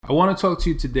I want to talk to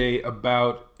you today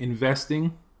about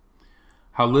investing,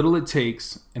 how little it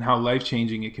takes, and how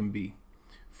life-changing it can be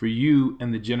for you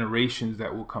and the generations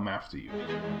that will come after you.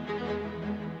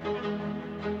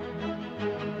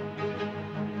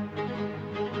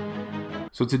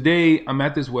 So today I'm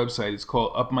at this website. It's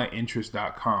called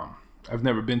upmyinterest.com. I've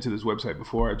never been to this website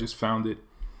before. I just found it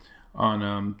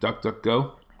on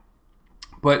DuckDuckGo.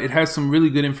 But it has some really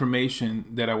good information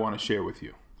that I want to share with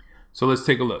you. So let's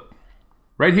take a look.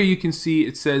 Right here you can see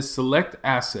it says select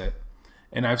asset,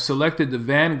 and I've selected the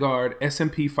Vanguard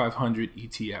S&P 500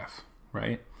 ETF,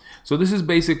 right? So this is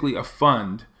basically a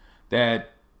fund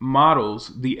that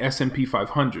models the S&P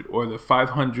 500, or the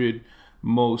 500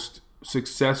 most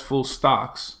successful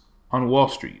stocks on Wall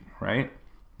Street, right?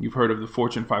 You've heard of the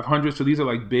Fortune 500, so these are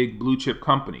like big blue chip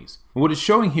companies. And what it's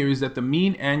showing here is that the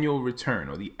mean annual return,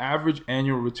 or the average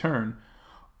annual return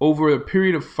over a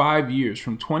period of 5 years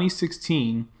from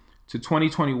 2016 to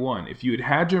 2021, if you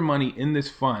had your money in this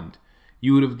fund,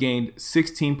 you would have gained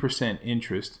 16%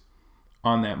 interest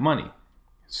on that money.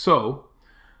 So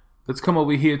let's come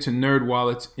over here to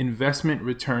NerdWallet's investment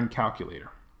return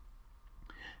calculator.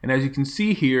 And as you can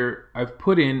see here, I've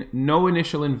put in no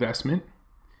initial investment,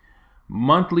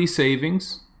 monthly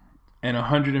savings, and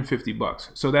 $150.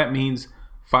 So that means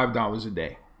 $5 a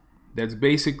day. That's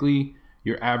basically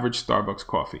your average Starbucks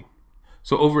coffee.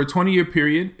 So over a 20-year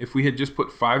period, if we had just put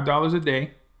 $5 a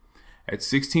day at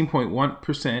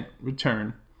 16.1%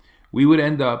 return, we would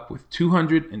end up with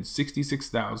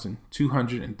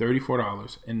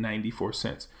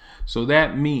 $266,234.94. So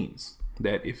that means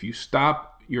that if you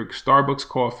stop your Starbucks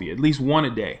coffee, at least one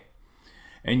a day,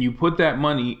 and you put that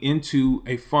money into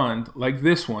a fund like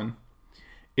this one,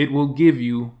 it will give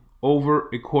you over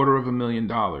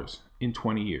 $250,000 in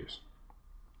 20 years.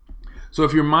 So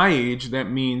if you're my age,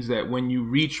 that means that when you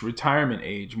reach retirement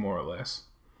age, more or less,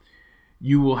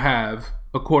 you will have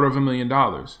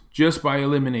 $250,000 just by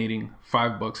eliminating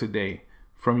 $5 a day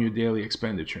from your daily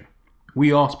expenditure.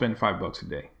 We all spend $5 a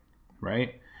day,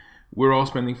 right? We're all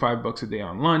spending $5 a day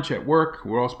on lunch at work.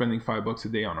 We're all spending $5 a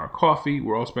day on our coffee.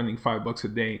 We're all spending $5 a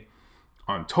day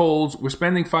on tolls. We're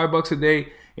spending $5 a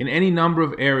day in any number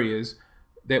of areas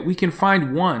that we can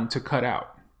find one to cut out.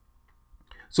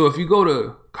 So if you go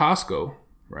to Costco,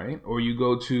 right, or you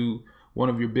go to one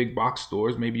of your big box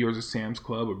stores, maybe yours is Sam's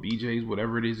Club or BJ's,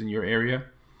 whatever it is in your area,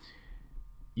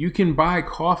 you can buy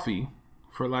coffee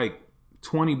for like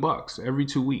 $20 every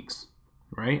 2 weeks,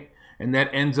 right? And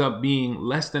that ends up being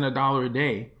less than $1 a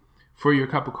day for your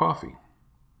cup of coffee.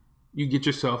 You get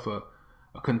yourself a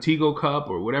Contigo cup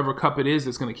or whatever cup it is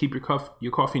that's going to keep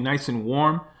your coffee nice and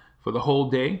warm for the whole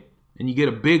day. And you get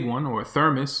a big one or a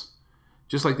thermos,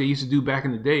 just like they used to do back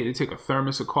in the day. They take a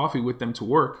thermos of coffee with them to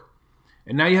work.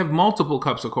 And now you have multiple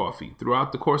cups of coffee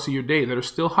throughout the course of your day that are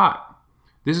still hot.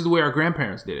 This is the way our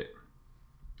grandparents did it.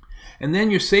 And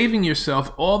then you're saving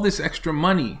yourself all this extra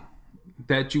money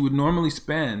that you would normally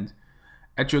spend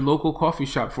at your local coffee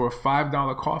shop for a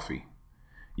 $5 coffee.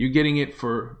 You're getting it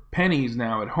for pennies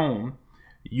now at home.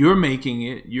 You're making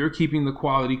it. You're keeping the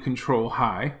quality control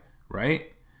high,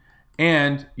 right?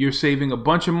 And you're saving a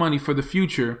bunch of money for the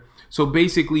future. So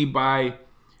basically, by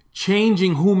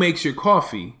changing who makes your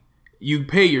coffee, you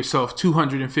pay yourself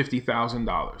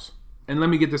 $250,000. And let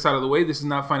me get this out of the way. This is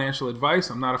not financial advice.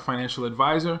 I'm not a financial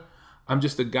advisor. I'm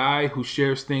just a guy who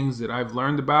shares things that I've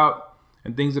learned about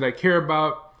and things that I care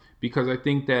about, because I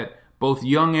think that both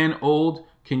young and old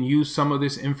can use some of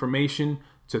this information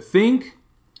to think,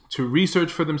 to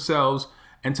research for themselves,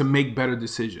 and to make better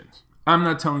decisions. I'm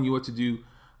not telling you what to do.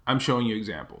 I'm showing you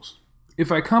examples. If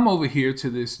I come over here to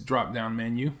this drop-down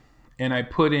menu and I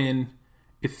put in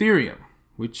Ethereum,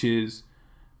 which is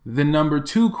the number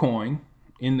 2 coin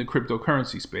in the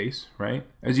cryptocurrency space, right?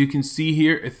 As you can see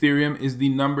here, Ethereum is the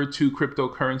number 2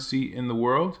 cryptocurrency in the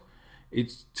world.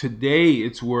 Today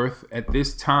it's worth, at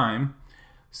this time,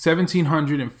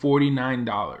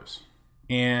 $1,749.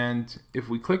 And if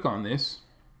we click on this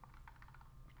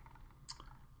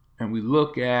and we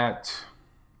look at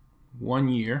 1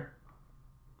 year,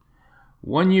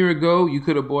 1 year ago you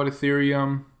could have bought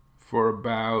Ethereum for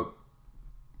about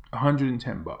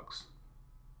 $110.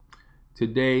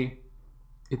 Today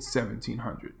it's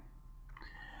 $1,700.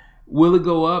 Will it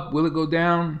go up? Will it go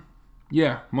down?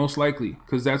 Yeah, most likely,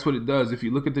 because that's what it does. If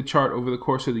you look at the chart over the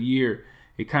course of the year,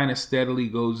 it kind of steadily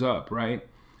goes up, right?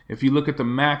 If you look at the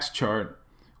max chart,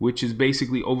 which is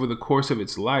basically over the course of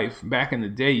its life, back in the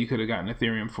day, you could have gotten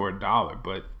Ethereum for $1,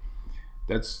 but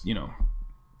that's,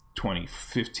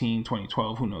 2015,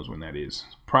 2012, who knows when that is,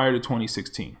 prior to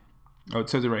 2016. Oh, it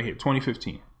says it right here,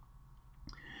 2015.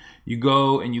 You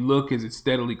go and you look as it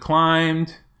steadily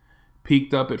climbed,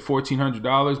 peaked up at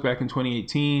 $1,400 back in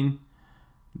 2018.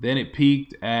 Then it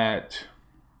peaked at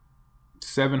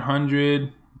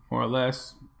 700, more or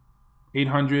less,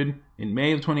 800 in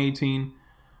May of 2018.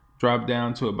 Dropped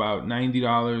down to about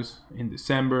 $90 in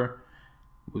December.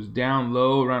 Was down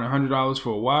low around $100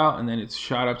 for a while, and then it's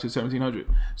shot up to $1,700.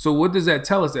 So what does that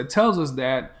tell us? That tells us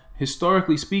that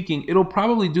historically speaking, it'll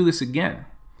probably do this again.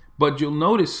 But you'll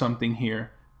notice something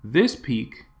here. This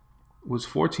peak was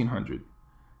 $1,400.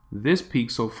 This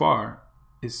peak so far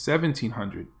is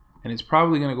 $1,700, and it's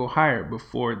probably going to go higher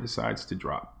before it decides to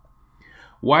drop.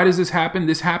 Why does this happen?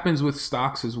 This happens with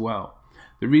stocks as well.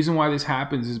 The reason why this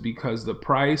happens is because the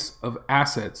price of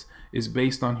assets is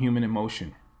based on human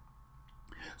emotion.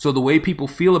 So the way people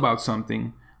feel about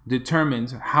something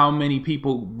determines how many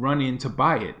people run in to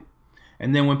buy it.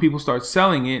 And then when people start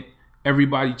selling it,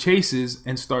 everybody chases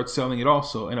and starts selling it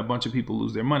also, and a bunch of people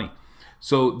lose their money.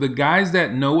 So the guys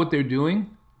that know what they're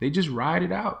doing, they just ride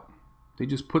it out. They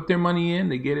just put their money in,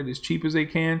 they get it as cheap as they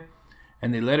can,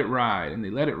 and they let it ride, and they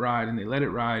let it ride, and they let it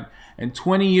ride. And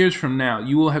 20 years from now,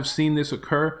 you will have seen this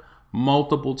occur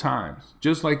multiple times,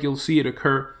 just like you'll see it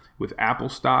occur with Apple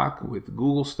stock, with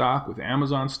Google stock, with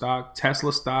Amazon stock,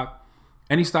 Tesla stock,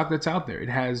 any stock that's out there. It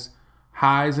has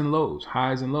highs and lows,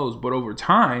 highs and lows. But over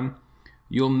time,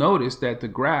 you'll notice that the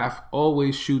graph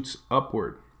always shoots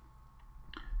upward.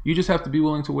 You just have to be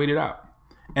willing to wait it out.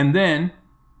 And then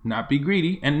not be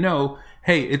greedy and know,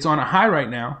 hey, it's on a high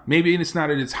right now. Maybe it's not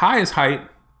at its highest height,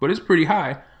 but it's pretty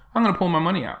high. I'm going to pull my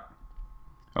money out.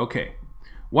 Okay,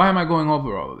 why am I going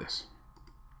over all of this?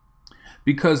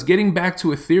 Because getting back to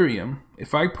Ethereum,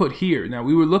 if I put here, now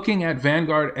we were looking at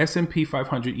Vanguard S&P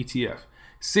 500 ETF,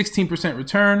 16%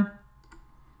 return,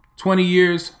 20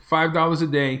 years, $5 a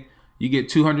day, you get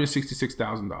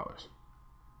 $266,000.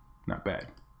 Not bad.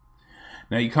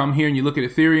 Now you come here and you look at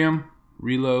Ethereum,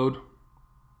 reload.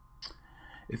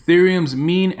 Ethereum's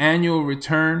mean annual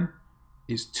return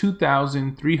is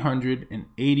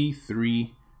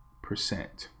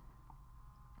 2,383%.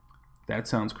 That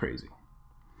sounds crazy.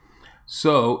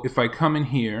 So if I come in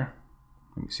here,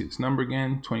 let me see this number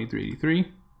again,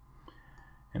 2383,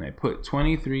 and I put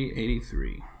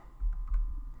 2383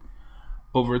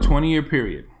 over a 20-year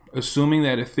period, assuming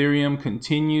that Ethereum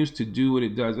continues to do what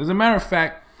it does. As a matter of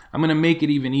fact, I'm going to make it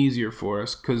even easier for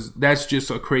us because that's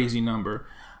just a crazy number.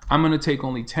 I'm going to take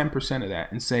only 10% of that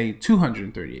and say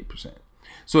 238%.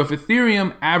 So if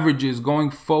Ethereum averages going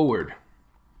forward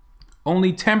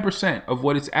only 10% of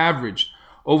what it's averaged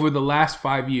over the last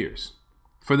 5 years,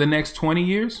 for the next 20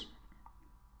 years,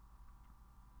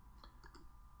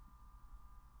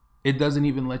 it doesn't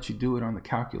even let you do it on the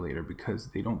calculator because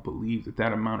they don't believe that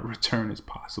that amount of return is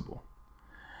possible.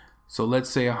 So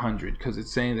let's say 100 because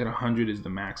it's saying that 100 is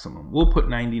the maximum. We'll put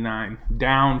 99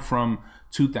 down from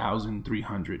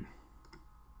 2,300.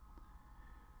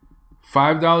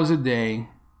 $5 a day,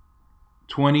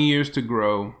 20 years to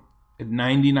grow, at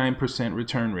 99%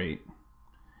 return rate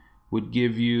would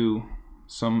give you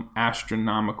some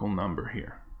astronomical number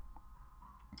here.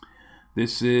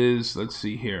 This is, let's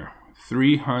see here,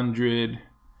 $360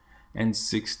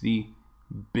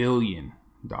 billion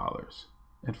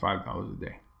at $5 a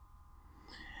day.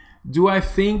 Do I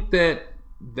think that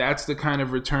that's the kind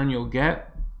of return you'll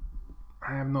get?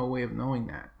 I have no way of knowing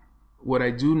that. What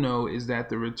I do know is that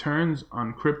the returns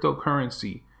on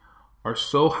cryptocurrency are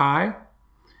so high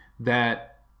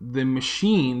that the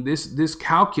machine, this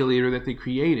calculator that they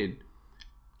created,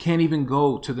 can't even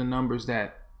go to the numbers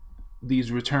that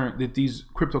these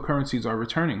cryptocurrencies are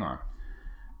returning on.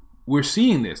 We're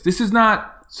seeing this. This is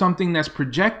not something that's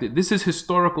projected. This is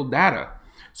historical data.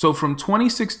 So from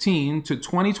 2016 to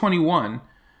 2021,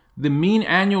 the mean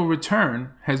annual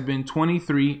return has been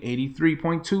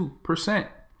 83.2%,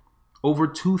 over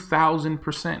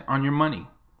 2,000% on your money,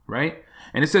 right?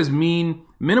 And it says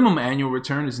minimum annual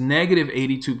return is negative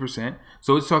 82%.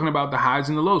 So it's talking about the highs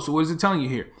and the lows. So what is it telling you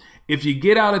here? If you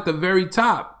get out at the very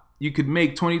top, you could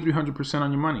make 2,300%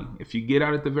 on your money. If you get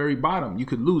out at the very bottom, you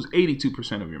could lose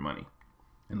 82% of your money.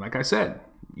 And like I said,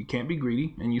 you can't be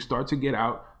greedy, and you start to get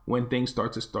out when things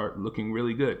start looking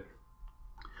really good.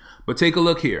 But take a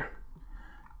look here.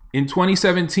 In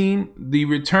 2017, the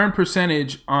return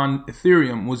percentage on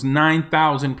Ethereum was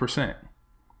 9,000%.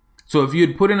 So if you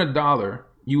had put in $1,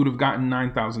 you would have gotten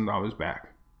 $9,000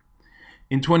 back.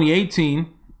 In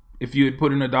 2018, if you had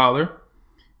put in $1,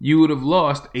 you would have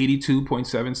lost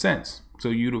 82.7 cents. So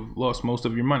you'd have lost most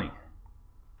of your money.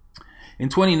 In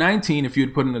 2019, if you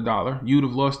had put in $1, you would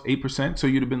have lost 8%. So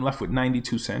you'd have been left with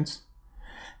 92 cents.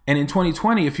 And in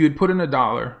 2020, if you had put in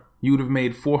 $1, you would have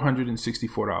made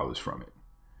 $464 from it.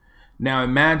 Now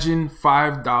imagine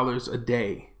 $5 a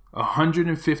day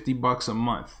 $150 a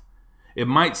month. It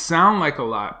might sound like a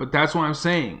lot, but that's what I'm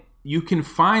saying. You can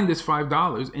find this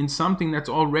 $5 in something that's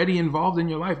already involved in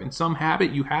your life, in some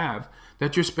habit you have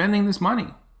that you're spending this money.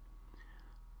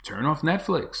 Turn off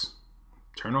Netflix.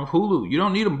 Turn off Hulu. You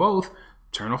don't need them both.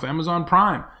 Turn off Amazon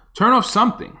Prime. Turn off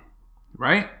something,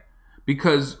 right?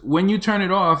 Because when you turn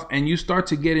it off and you start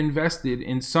to get invested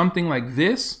in something like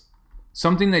this,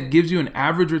 something that gives you an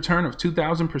average return of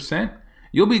 2,000%,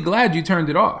 you'll be glad you turned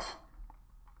it off.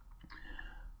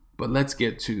 But let's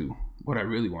get to what I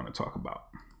really want to talk about.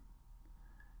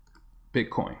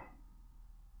 Bitcoin.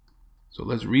 So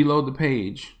let's reload the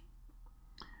page.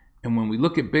 And when we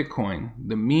look at Bitcoin,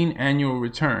 the mean annual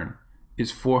return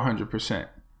is 400%.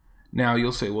 Now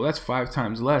you'll say, well, that's 5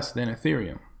 times less than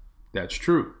Ethereum. That's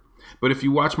true. But if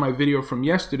you watch my video from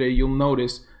yesterday, you'll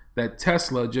notice that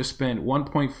Tesla just spent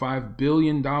 $1.5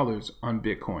 billion on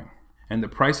Bitcoin. And the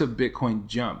price of Bitcoin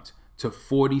jumped to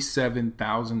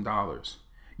 $47,000.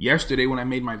 Yesterday, when I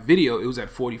made my video, it was at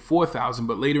 $44,000,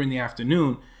 but later in the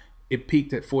afternoon, it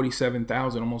peaked at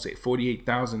 $47,000, almost at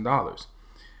 $48,000.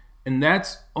 And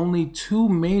that's only 2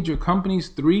 major companies,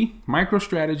 3,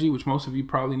 MicroStrategy, which most of you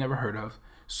probably never heard of,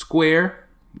 Square,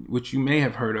 which you may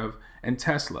have heard of, and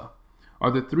Tesla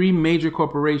are the 3 major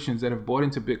corporations that have bought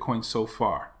into Bitcoin so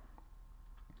far.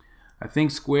 I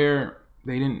think Square,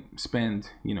 they didn't spend,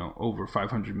 over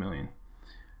 500 million.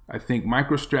 I think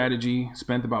MicroStrategy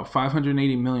spent about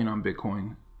 580 million on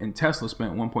Bitcoin, and Tesla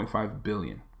spent 1.5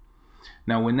 billion.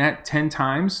 Now, when that 10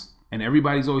 times, and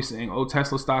everybody's always saying, oh,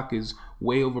 Tesla stock is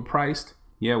way overpriced.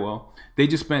 Yeah, well, they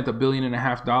just spent $1.5 billion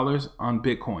on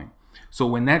Bitcoin. So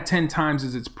when that 10 times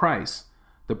is its price,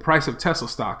 the price of Tesla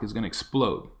stock is going to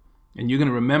explode. And you're going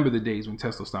to remember the days when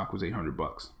Tesla stock was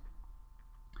 $800.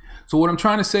 So what I'm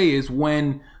trying to say is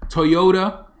when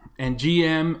Toyota and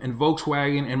GM and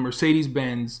Volkswagen and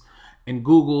Mercedes-Benz and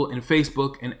Google and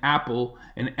Facebook and Apple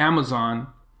and Amazon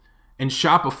and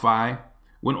Shopify,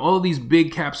 when all of these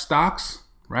big cap stocks,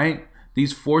 right,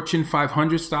 these Fortune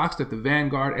 500 stocks that the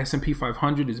Vanguard S&P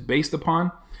 500 is based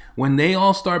upon, when they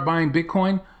all start buying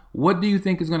Bitcoin, what do you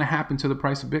think is going to happen to the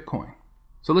price of Bitcoin?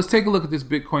 So let's take a look at this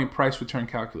Bitcoin price return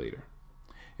calculator.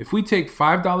 If we take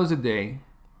 $5 a day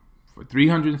for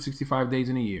 365 days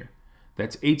in a year,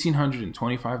 that's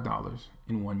 $1,825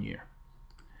 in 1 year.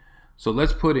 So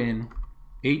let's put in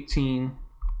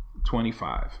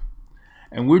 1825.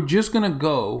 And we're just going to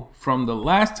go from the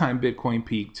last time Bitcoin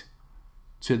peaked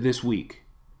to this week.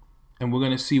 And we're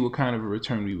going to see what kind of a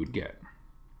return we would get.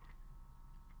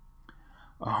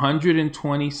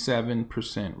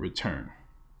 127% return.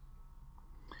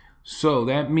 So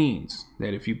that means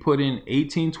that if you put in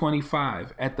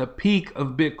 1825 at the peak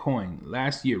of Bitcoin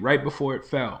last year, right before it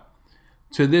fell,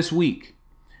 to this week,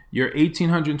 your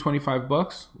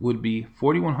 $1,825 would be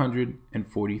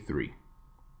 $4,143,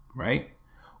 right?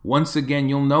 Once again,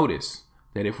 you'll notice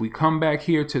that if we come back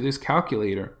here to this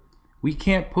calculator, we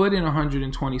can't put in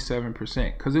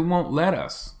 127% because it won't let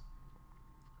us,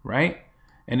 right?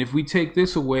 And if we take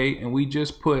this away and we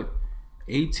just put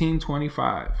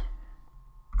 1825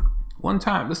 one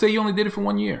time, let's say you only did it for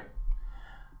 1 year,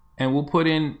 and we'll put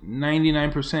in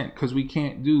 99% because we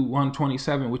can't do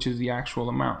 127, which is the actual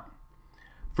amount.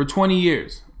 For 20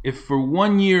 years, if for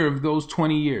 1 year of those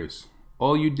 20 years,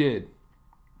 all you did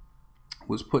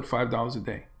was put $5 a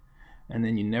day, and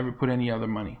then you never put any other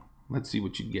money, let's see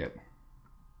what you'd get.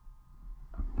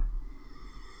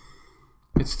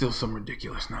 It's still some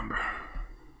ridiculous number.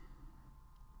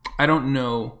 I don't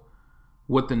know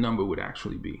what the number would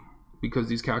actually be because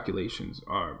these calculations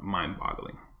are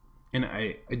mind-boggling. And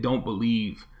I don't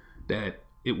believe that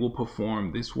it will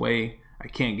perform this way. I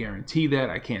can't guarantee that.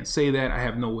 I can't say that. I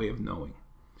have no way of knowing.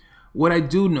 What I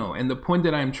do know, and the point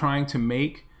that I'm trying to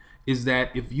make, is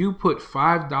that if you put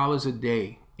 $5 a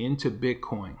day into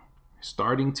Bitcoin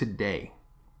starting today,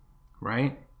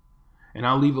 right? And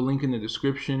I'll leave a link in the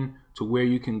description to where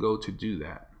you can go to do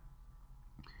that.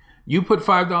 You put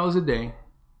 $5 a day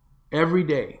every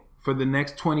day for the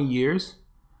next 20 years,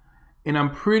 and I'm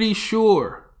pretty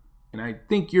sure, and I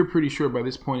think you're pretty sure by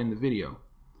this point in the video,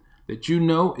 that you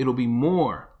know it'll be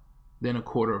more than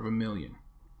 $250,000.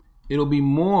 It'll be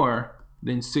more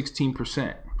than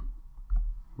 16%,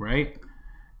 right?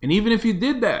 And even if you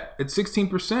did that at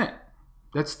 16%,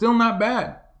 that's still not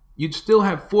bad. You'd still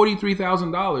have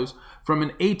 $43,000 from an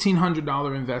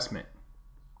 $1,800 investment,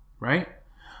 right?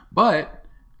 But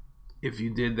if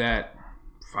you did that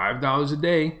 $5 a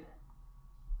day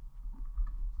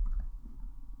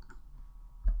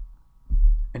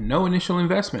and no initial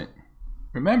investment,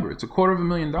 remember, it's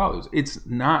 $250,000. It's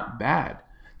not bad.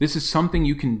 This is something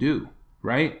you can do,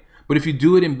 right? But if you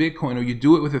do it in Bitcoin or you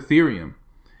do it with Ethereum,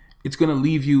 it's going to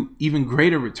leave you even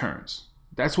greater returns.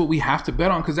 That's what we have to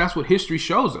bet on, because that's what history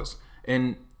shows us.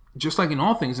 And just like in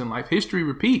all things in life, history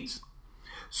repeats.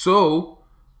 So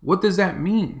what does that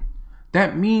mean?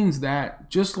 That means that,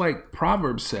 just like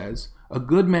Proverbs says, a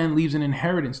good man leaves an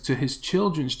inheritance to his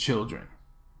children's children.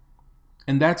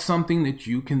 And that's something that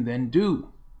you can then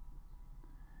do.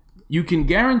 You can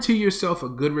guarantee yourself a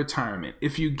good retirement.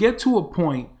 If you get to a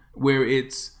point where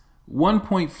it's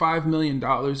 $1.5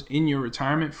 million in your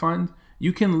retirement fund,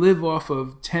 you can live off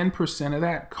of 10% of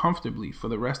that comfortably for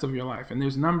the rest of your life. And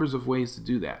there's numbers of ways to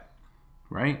do that,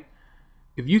 right?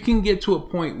 If you can get to a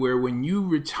point where when you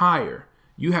retire,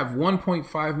 you have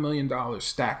 $1.5 million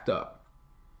stacked up,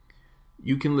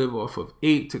 you can live off of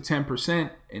 8 to 10%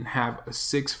 and have a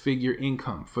 6-figure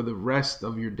income for the rest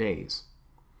of your days.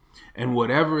 And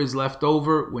whatever is left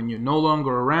over when you're no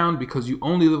longer around, because you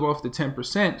only live off the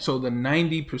 10%, so the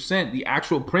 90%, the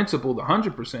actual principal, the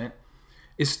 100%,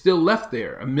 is still left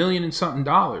there, $1 million and something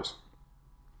dollars.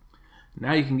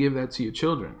 Now you can give that to your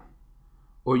children,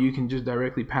 or you can just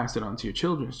directly pass it on to your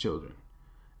children's children,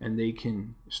 and they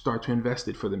can start to invest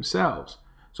it for themselves.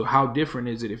 So how different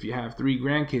is it if you have 3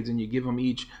 grandkids and you give them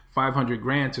each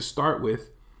 $500,000 to start with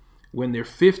when they're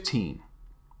 15,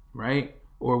 right?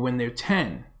 Or when they're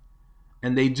 10,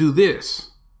 and they do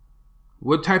this?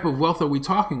 What type of wealth are we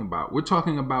talking about? We're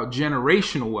talking about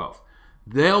generational wealth.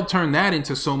 They'll turn that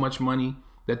into so much money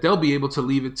that they'll be able to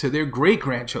leave it to their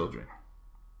great-grandchildren.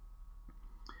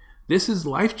 This is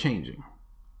life-changing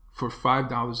for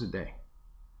 $5 a day.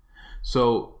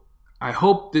 So I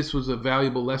hope this was a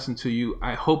valuable lesson to you.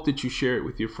 I hope that you share it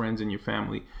with your friends and your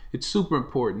family. It's super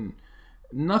important.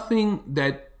 Nothing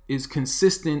that is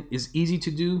consistent is easy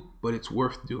to do, but it's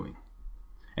worth doing.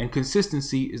 And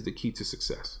consistency is the key to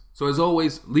success. So as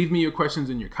always, leave me your questions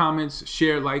in your comments,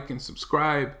 share, like, and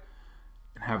subscribe,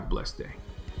 and have a blessed day.